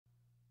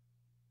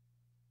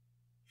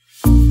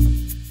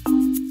In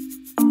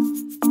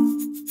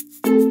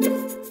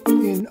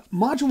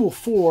Module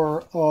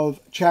 4 of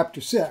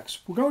Chapter 6,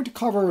 we're going to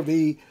cover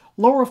the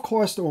lower of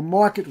cost or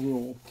market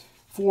rule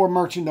for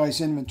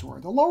merchandise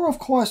inventory. The lower of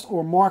cost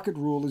or market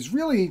rule is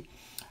really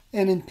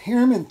an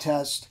impairment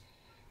test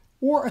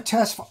or a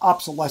test for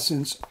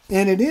obsolescence,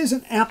 and it is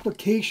an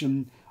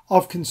application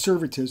of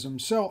conservatism.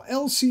 So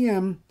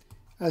LCM,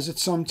 as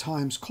it's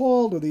sometimes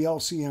called, or the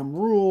LCM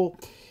rule,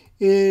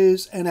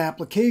 is an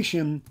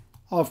application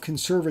of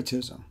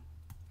conservatism,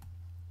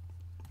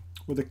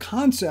 or the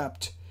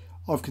concept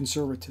of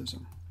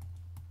conservatism.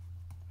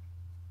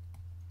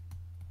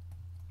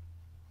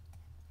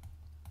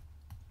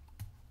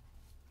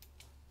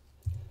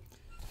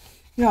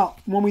 Now,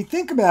 when we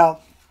think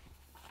about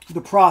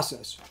the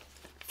process,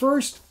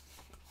 first,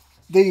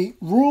 the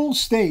rule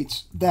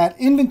states that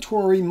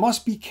inventory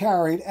must be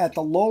carried at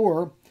the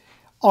lower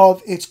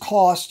of its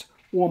cost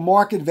or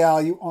market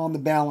value on the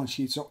balance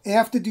sheet. So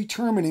after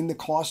determining the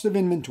cost of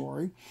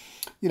inventory,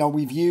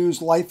 we've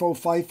used LIFO,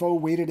 FIFO,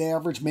 weighted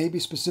average, maybe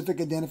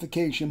specific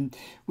identification.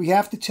 We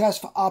have to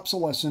test for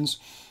obsolescence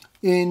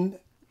in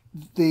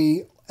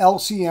the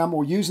LCM,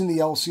 or using the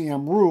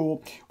LCM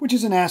rule, which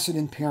is an asset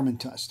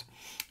impairment test.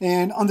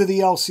 And under the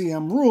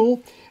LCM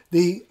rule,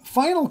 the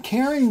final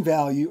carrying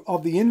value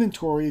of the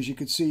inventory, as you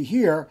can see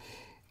here,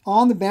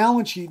 on the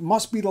balance sheet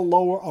must be the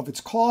lower of its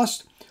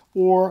cost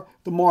or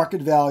the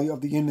market value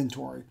of the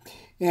inventory.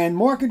 And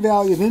market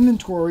value of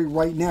inventory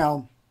right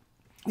now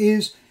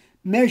is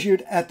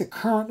measured at the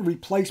current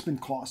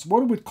replacement cost.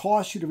 What it would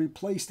cost you to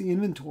replace the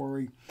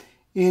inventory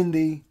in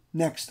the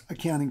next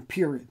accounting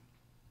period.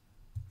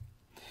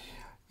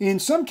 In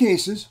some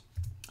cases,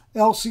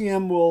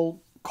 LCM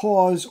will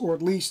cause, or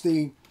at least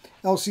the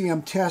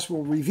LCM test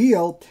will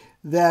reveal,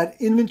 that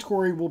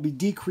inventory will be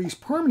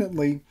decreased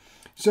permanently.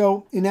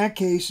 So in that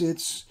case,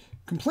 it's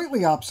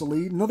completely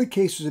obsolete. In other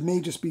cases, it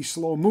may just be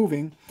slow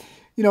moving.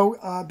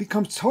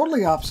 Becomes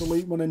totally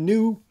obsolete when a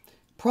new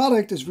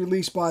product is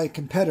released by a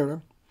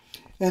competitor.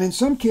 And in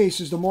some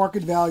cases, the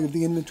market value of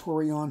the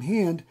inventory on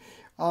hand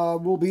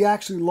will be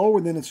actually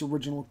lower than its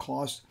original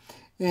cost.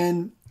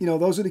 And,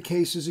 those are the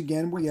cases,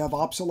 again, where you have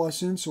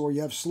obsolescence or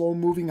you have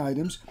slow-moving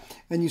items,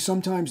 and you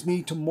sometimes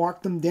need to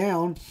mark them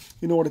down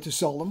in order to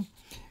sell them.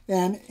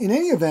 And in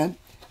any event,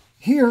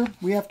 here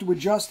we have to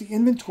adjust the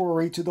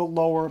inventory to the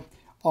lower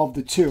of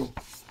the two.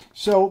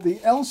 So the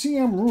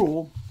LCM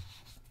rule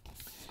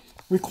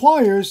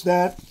requires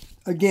that,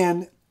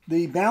 again,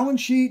 the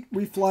balance sheet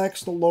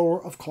reflects the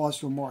lower of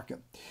cost or market.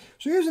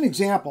 So here's an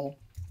example.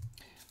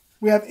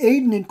 We have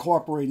Aiden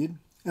Incorporated,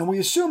 and we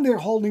assume they're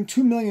holding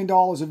 $2 million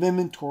of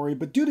inventory,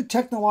 but due to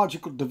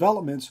technological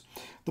developments,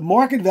 the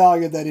market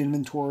value of that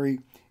inventory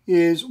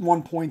is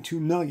 $1.2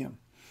 million.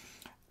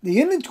 The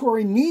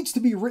inventory needs to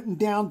be written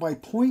down by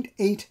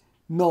 $0.8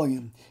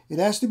 million. It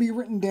has to be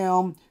written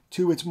down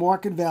to its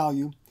market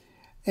value,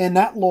 and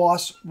that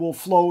loss will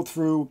flow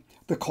through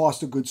the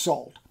cost of goods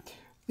sold.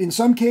 In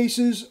some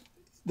cases,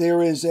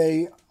 there is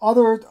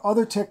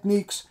other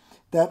techniques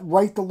that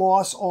write the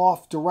loss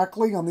off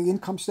directly on the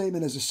income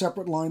statement as a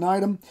separate line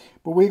item,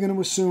 but we're going to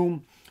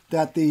assume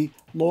that the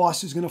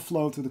loss is going to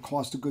flow through the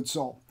cost of goods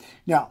sold.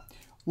 Now,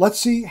 let's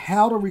see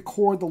how to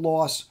record the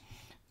loss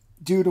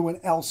due to an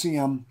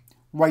LCM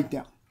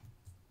write-down.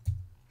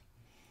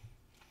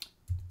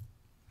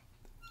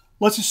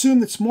 Let's assume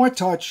that Smart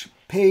Touch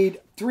paid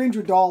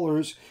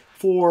 $300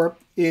 for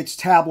its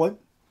tablet,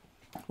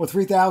 or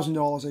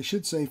 $3,000, I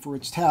should say, for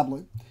its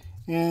tablet,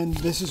 and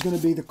this is going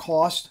to be the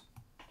cost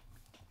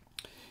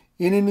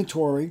in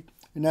inventory,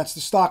 and that's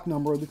the stock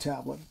number of the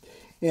tablet.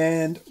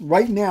 And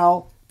right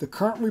now, the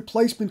current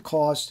replacement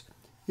cost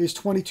is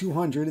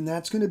 $2,200, and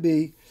that's going to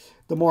be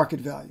the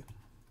market value.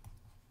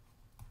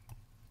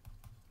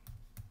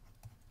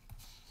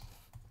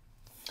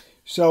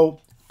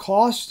 So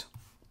cost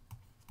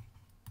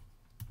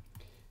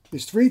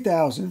is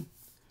 $3,000,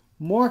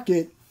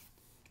 market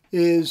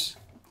is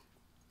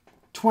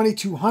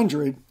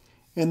 $2,200,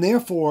 and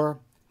therefore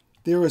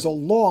there is a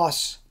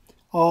loss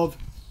of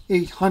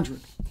 $800.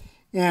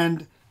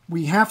 And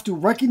we have to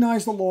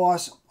recognize the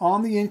loss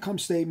on the income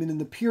statement in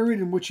the period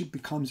in which it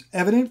becomes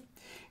evident.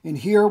 And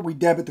here we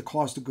debit the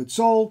cost of goods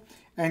sold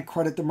and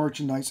credit the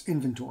merchandise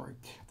inventory.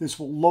 This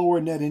will lower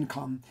net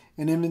income,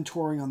 and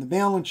inventory on the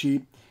balance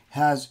sheet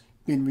has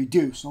been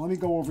reduced. So let me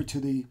go over to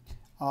the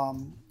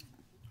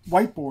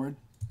whiteboard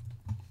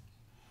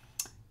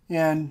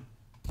and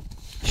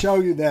show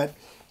you that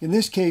in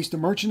this case, the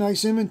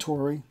merchandise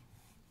inventory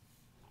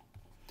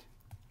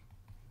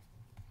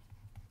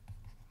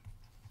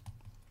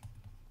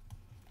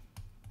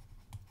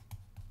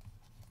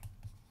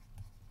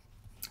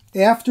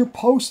after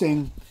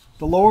posting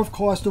the lower of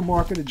cost or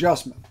market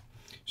adjustment.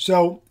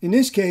 So in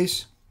this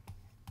case,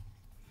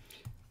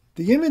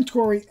 the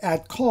inventory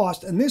at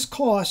cost, and this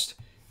cost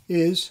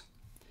is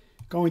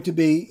going to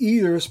be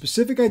either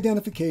specific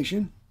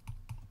identification,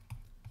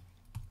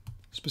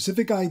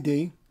 specific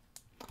ID,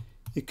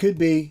 it could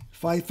be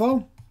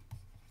FIFO,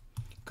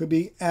 could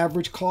be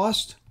average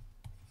cost,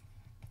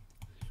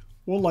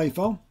 or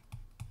LIFO.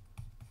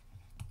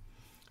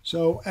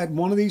 So at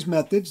one of these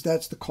methods,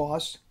 that's the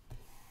cost.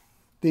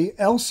 The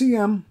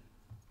LCM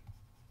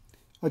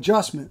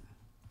adjustment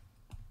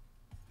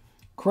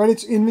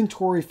credits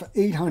inventory for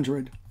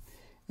 $800,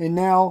 and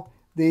now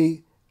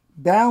the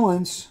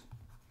balance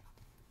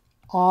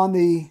on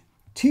the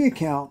T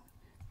account,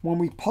 when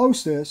we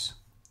post this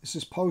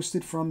is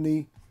posted from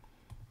the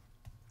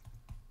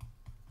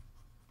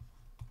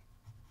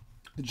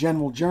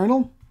general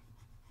journal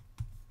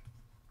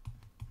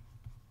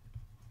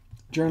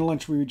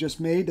entry we just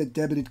made that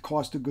debited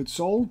cost of goods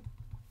sold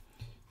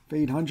for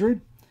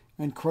 $800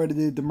 and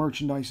credited the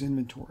merchandise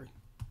inventory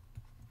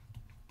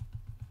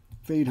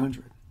for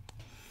 $800.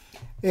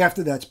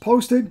 After that's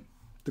posted,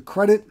 the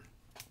credit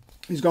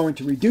is going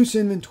to reduce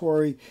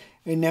inventory,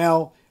 and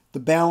now the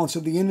balance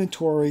of the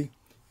inventory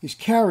is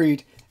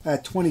carried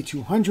at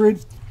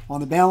 $2,200 on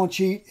the balance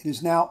sheet. It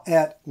is now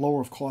at lower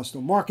of cost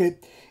or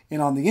market,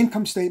 and on the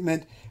income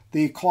statement,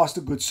 the cost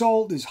of goods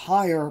sold is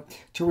higher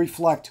to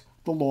reflect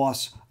the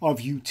loss of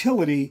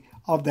utility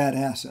of that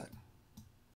asset.